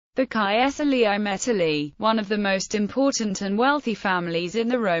The Caecilii Metelli, one of the most important and wealthy families in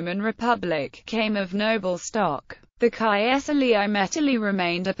the Roman Republic, came of noble stock. The Caecilii Metelli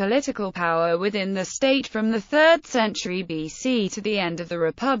remained a political power within the state from the 3rd century BC to the end of the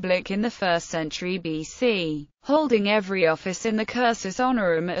Republic in the 1st century BC, holding every office in the cursus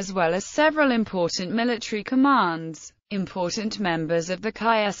honorum as well as several important military commands. Important members of the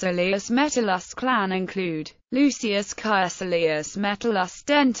Caecilius Metellus clan include Lucius Caecilius Metellus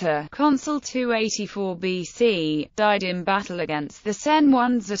Denter, consul 284 BC, died in battle against the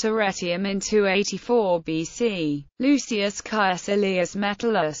Senones at Arretium in 284 BC. Lucius Caecilius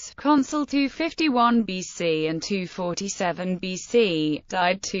Metellus, consul 251 BC and 247 BC,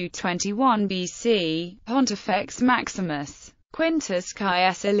 died 221 BC. Pontifex Maximus Quintus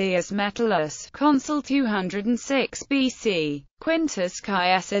Caecilius Metellus, consul 206 BC. Quintus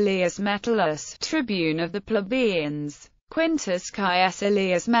Caecilius Metellus, tribune of the plebeians. Quintus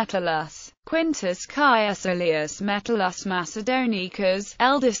Caecilius Metellus. Quintus Caecilius Metellus Macedonicus,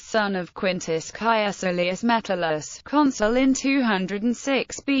 eldest son of Quintus Caecilius Metellus, consul in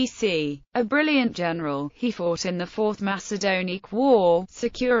 206 BC. A brilliant general, he fought in the Fourth Macedonic War,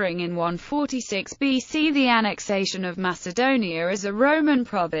 securing in 146 BC the annexation of Macedonia as a Roman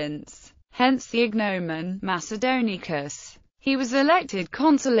province, hence the ignomen Macedonicus. He was elected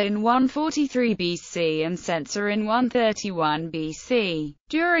consul in 143 BC and censor in 131 BC.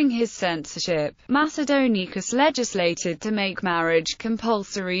 During his censorship, Macedonicus legislated to make marriage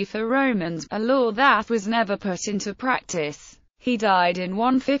compulsory for Romans, a law that was never put into practice. He died in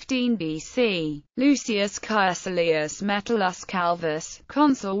 115 BC. Lucius Caecilius Metellus Calvus,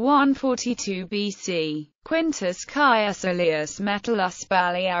 consul 142 BC. Quintus Caecilius Metellus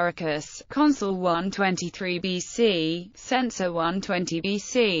Balearicus, consul 123 BC, censor 120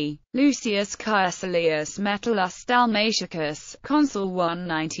 BC. Lucius Caecilius Metellus Dalmaticus, consul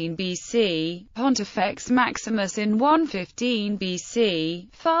 119 BC. Pontifex Maximus in 115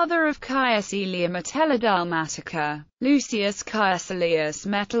 BC, father of Caecilii Metelli Dalmatica. Lucius Caecilius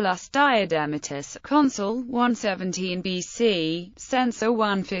Metellus Diadematus, consul 117 BC, censor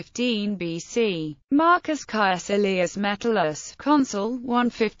 115 BC. Marcus Caecilius Metellus, consul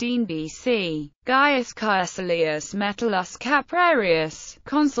 115 BC. Gaius Caecilius Metellus Caprarius,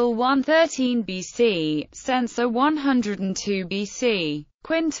 consul 113 BC, censor 102 BC.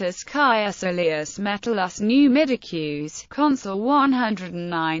 Quintus Caecilius Metellus Numidicus, consul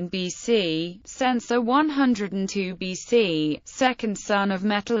 109 BC, censor 102 BC, second son of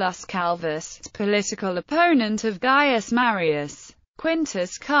Metellus Calvus, political opponent of Gaius Marius.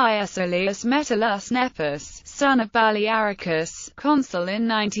 Quintus Caecilius Metellus Nepos, son of Balearicus, consul in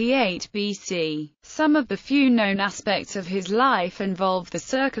 98 BC. Some of the few known aspects of his life involve the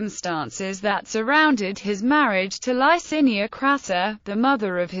circumstances that surrounded his marriage to Licinia Crassa, the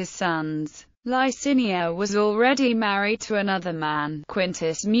mother of his sons. Licinia was already married to another man,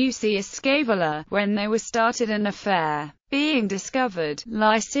 Quintus Mucius Scaevola, when they started an affair. Being discovered,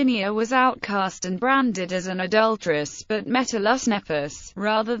 Licinia was outcast and branded as an adulteress, but Metellus Nepos,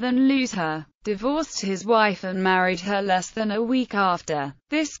 rather than lose her, divorced his wife and married her less than a week after.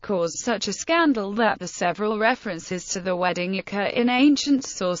 This caused such a scandal that the several references to the wedding occur in ancient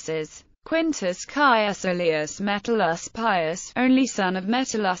sources. Quintus Caecilius Metellus Pius, only son of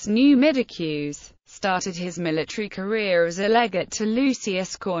Metellus Numidicus, started his military career as a legate to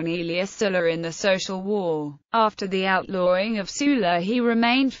Lucius Cornelius Sulla in the Social War. After the outlawing of Sulla, he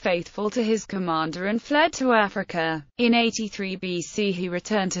remained faithful to his commander and fled to Africa. In 83 BC he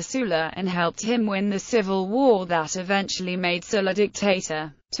returned to Sulla and helped him win the civil war that eventually made Sulla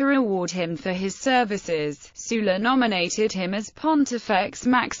dictator. To reward him for his services, Sulla nominated him as Pontifex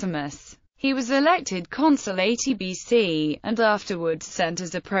Maximus. He was elected consul 80 BC, and afterwards sent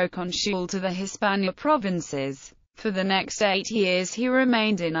as a proconsul to the Hispania provinces. For the next 8 years he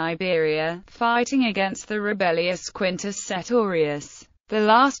remained in Iberia, fighting against the rebellious Quintus Sertorius. The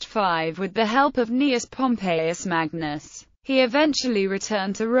last 5 with the help of Gnaeus Pompeius Magnus. He eventually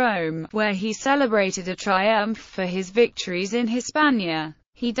returned to Rome, where he celebrated a triumph for his victories in Hispania.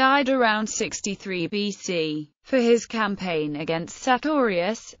 He died around 63 BC. For his campaign against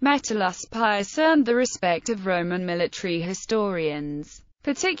Sertorius, Metellus Pius earned the respect of Roman military historians,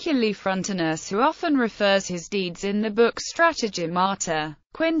 particularly Frontinus, who often refers his deeds in the book Strategimata.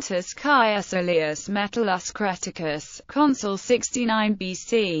 Quintus Caecilius Metellus Creticus, consul 69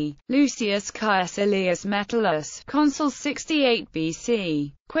 BC. Lucius Caecilius Metellus, consul 68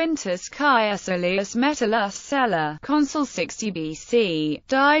 BC. Quintus Caecilius Metellus Cella, consul 60 BC,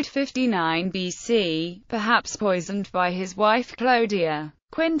 died 59 BC, perhaps poisoned by his wife Clodia.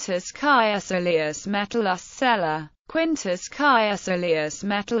 Quintus Caecilius Metellus Cella, Quintus Caecilius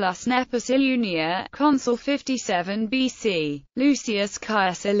Metellus Nepos Iunia, consul 57 BC. Lucius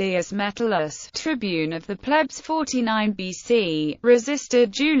Caecilius Metellus, tribune of the plebs 49 BC,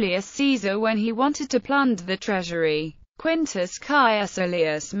 resisted Julius Caesar when he wanted to plunder the treasury. Quintus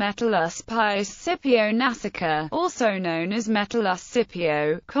Caecilius Metellus Pius Scipio Nasica, also known as Metellus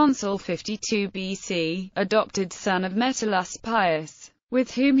Scipio, consul 52 BC, adopted son of Metellus Pius,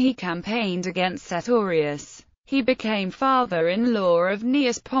 with whom he campaigned against Sertorius. He became father-in-law of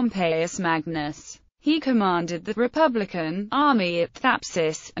Gnaeus Pompeius Magnus. He commanded the Republican army at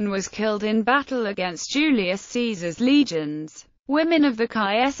Thapsus, and was killed in battle against Julius Caesar's legions. Women of the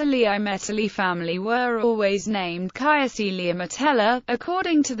Caecilii Metelli family were always named Caecilii Metelli,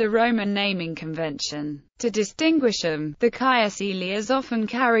 according to the Roman naming convention. To distinguish them, the Caecilias often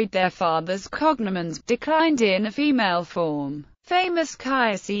carried their father's cognomens, declined in a female form. Famous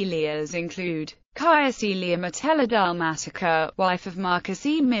Caecilias include Caecilia Metella Dalmatica, wife of Marcus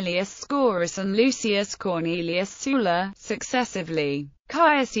Aemilius Scaurus and Lucius Cornelius Sulla, successively.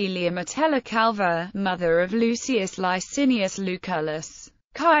 Caecilia Metella Calva, mother of Lucius Licinius Lucullus.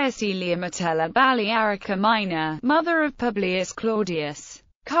 Caecilia Metella Balearica Minor, mother of Publius Claudius.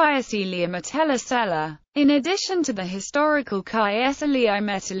 Caecilia Metella Sella. In addition to the historical Caecilii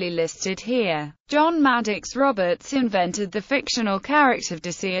Metelli listed here, John Maddox Roberts invented the fictional character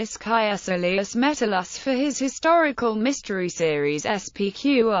Decius Caecilius Metellus for his historical mystery series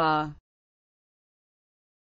SPQR.